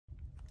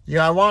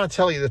I want to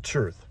tell you the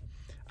truth.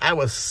 I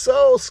was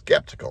so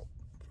skeptical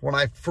when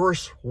I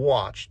first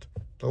watched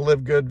the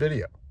LiveGood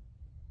video.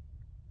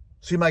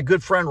 See, my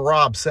good friend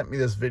Rob sent me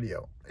this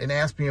video and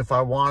asked me if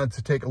I wanted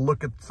to take a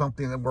look at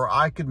something where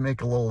I could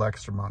make a little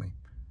extra money.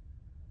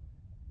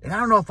 And I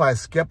don't know if I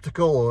was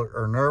skeptical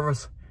or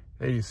nervous.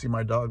 Hey, you see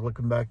my dog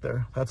looking back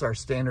there? That's our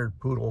standard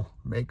poodle,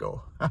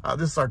 Mako.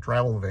 This is our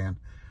travel van.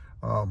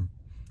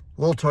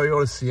 Little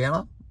Toyota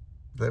Sienna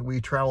that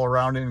we travel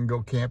around in and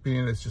go camping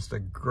in. It's just a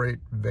great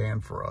van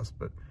for us.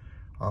 But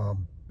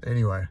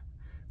anyway,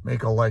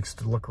 Mako likes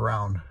to look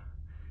around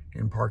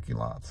in parking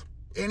lots.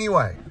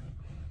 Anyway,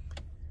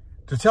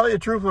 to tell you the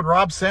truth, when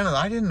Rob sent it,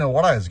 I didn't know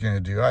what I was going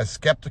to do. I was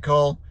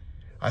skeptical.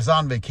 I was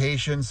on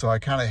vacation, so I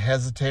kind of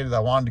hesitated. I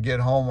wanted to get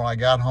home. When I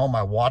got home,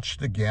 I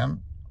watched it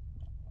again.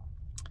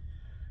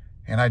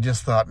 And I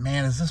just thought,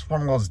 man, is this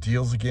one of those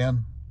deals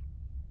again?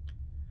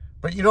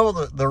 But you know,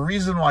 the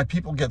reason why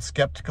people get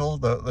skeptical,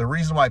 the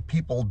reason why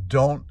people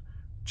don't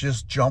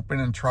just jump in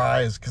and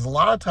try is because a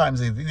lot of times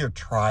they've either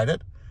tried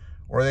it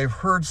or they've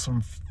heard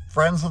some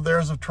friends of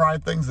theirs have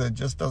tried things that it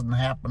just doesn't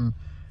happen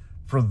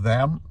for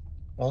them.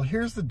 Well,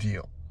 here's the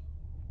deal.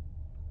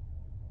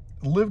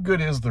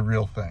 LiveGood is the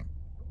real thing.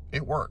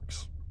 It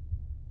works.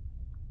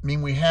 I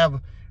mean,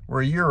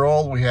 we're a year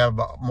old. We have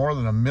more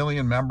than 1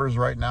 million members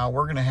right now.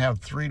 We're going to have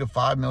 3 to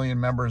 5 million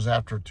members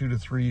after 2 to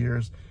 3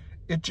 years.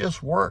 It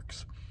just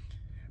works.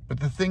 But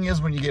the thing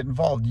is, when you get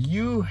involved,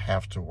 you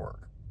have to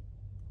work.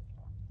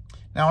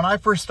 Now, when I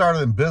first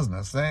started in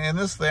business, and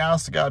this is the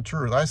honest to God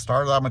truth,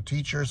 I'm a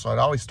teacher, so I'd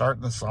always start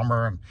in the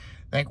summer and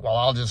think, well,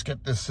 I'll just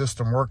get this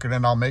system working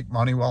and I'll make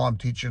money while I'm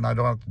teaching. I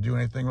don't have to do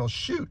anything. Well,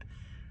 shoot.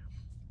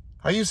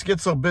 I used to get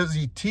so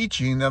busy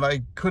teaching that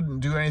I couldn't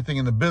do anything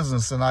in the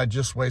business and I'd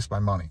just waste my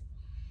money.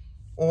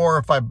 Or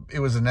if it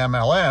was an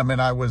MLM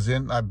and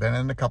I've been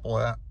in a couple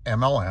of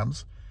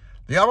MLMs,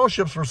 the auto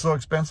ships were so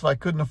expensive I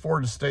couldn't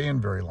afford to stay in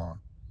very long.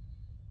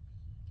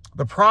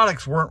 The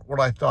products weren't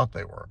what I thought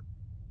they were.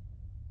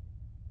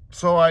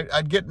 So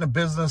I'd get in a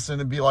business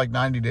and it'd be like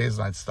 90 days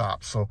and I'd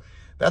stop. So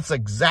that's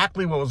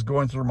exactly what was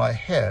going through my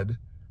head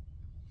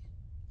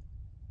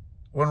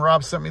when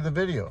Rob sent me the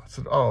video. I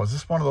said, oh, is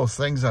this one of those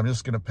things I'm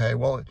just going to pay?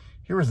 Well,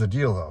 here was the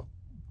deal, though.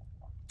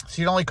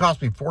 See, it only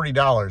cost me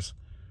 $40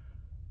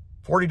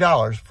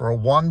 for a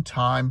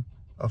one-time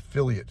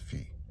affiliate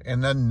fee,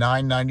 and then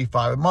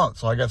 $9.95 a month.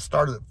 So I got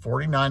started at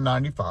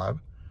 $49.95.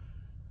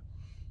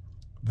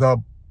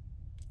 The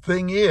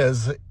thing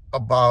is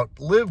about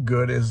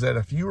LiveGood is that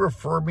if you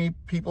refer me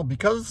people,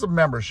 because it's a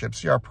membership,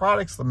 see, our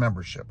product's the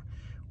membership.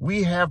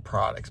 We have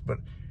products, but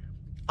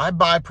I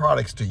buy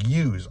products to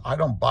use. I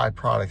don't buy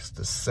products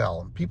to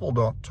sell, and people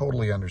don't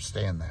totally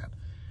understand that.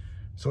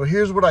 So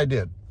here's what I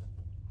did.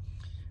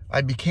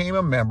 I became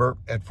a member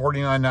at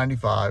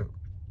 $49.95,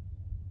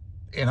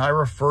 and I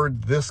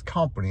referred this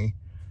company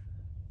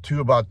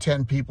to about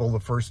 10 people the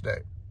first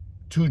day.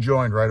 2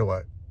 joined right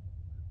away.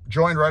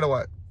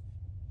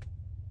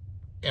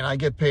 And I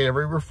get paid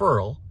every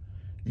referral.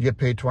 You get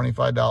paid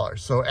 $25.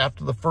 So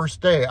after the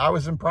first day, I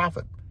was in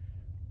profit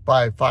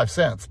by 5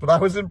 cents, but I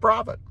was in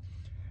profit.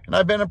 And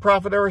I've been in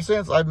profit ever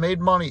since. I've made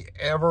money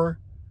every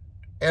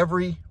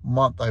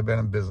month I've been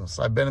in business.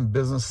 I've been in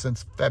business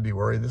since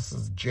February. This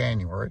is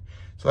January.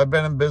 So I've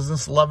been in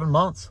business 11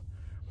 months.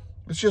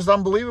 It's just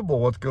unbelievable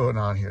what's going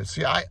on here.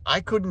 See, I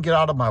couldn't get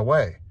out of my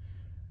way.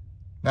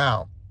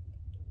 Now,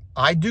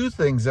 I do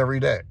things every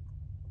day.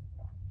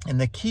 And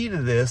the key to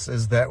this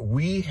is that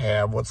we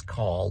have what's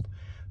called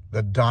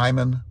the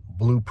Diamond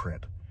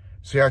Blueprint.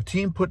 See, our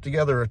team put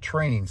together a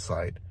training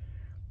site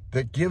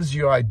that gives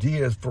you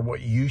ideas for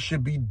what you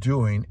should be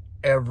doing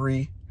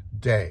every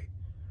day.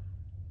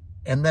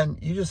 And then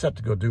you just have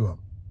to go do them.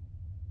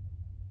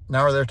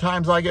 Now, are there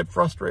times I get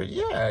frustrated?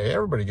 Yeah,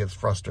 everybody gets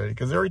frustrated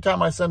because every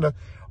time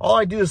all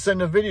I do is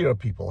send a video to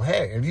people.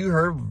 Hey, have you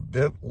heard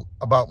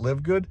about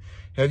LiveGood?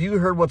 Have you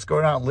heard what's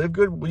going on at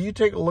LiveGood? Will you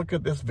take a look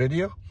at this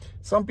video?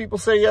 Some people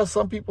say yes,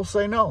 some people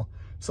say no.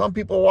 Some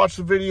people watch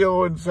the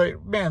video and say,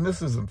 man,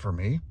 this isn't for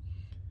me.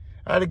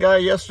 I had a guy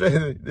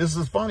yesterday, this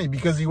is funny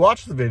because he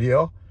watched the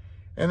video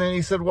and then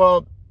he said,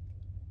 well,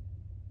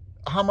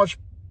 how much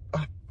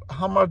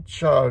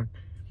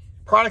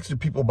products do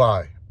people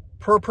buy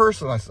per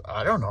person? I said,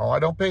 I don't know. I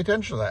don't pay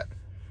attention to that.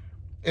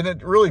 And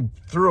it really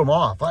threw him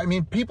off. I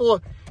mean,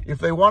 people, if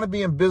they want to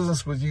be in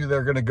business with you,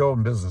 they're going to go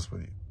in business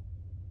with you.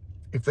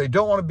 If they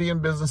don't want to be in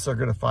business, they're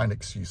going to find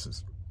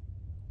excuses.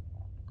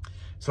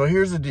 So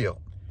here's the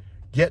deal.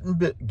 Get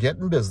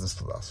in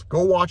business with us.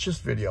 Go watch this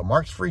video,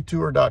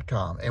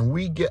 marksfreetour.com,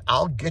 and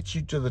I'll get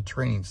you to the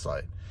training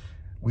site.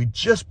 We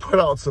just put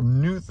out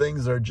some new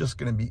things that are just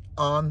going to be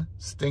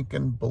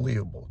unstinking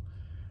believable.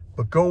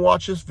 But go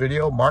watch this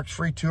video,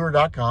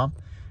 marksfreetour.com,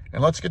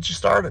 and let's get you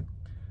started.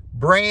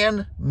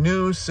 Brand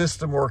new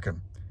system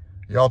working.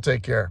 Y'all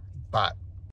take care. Bye.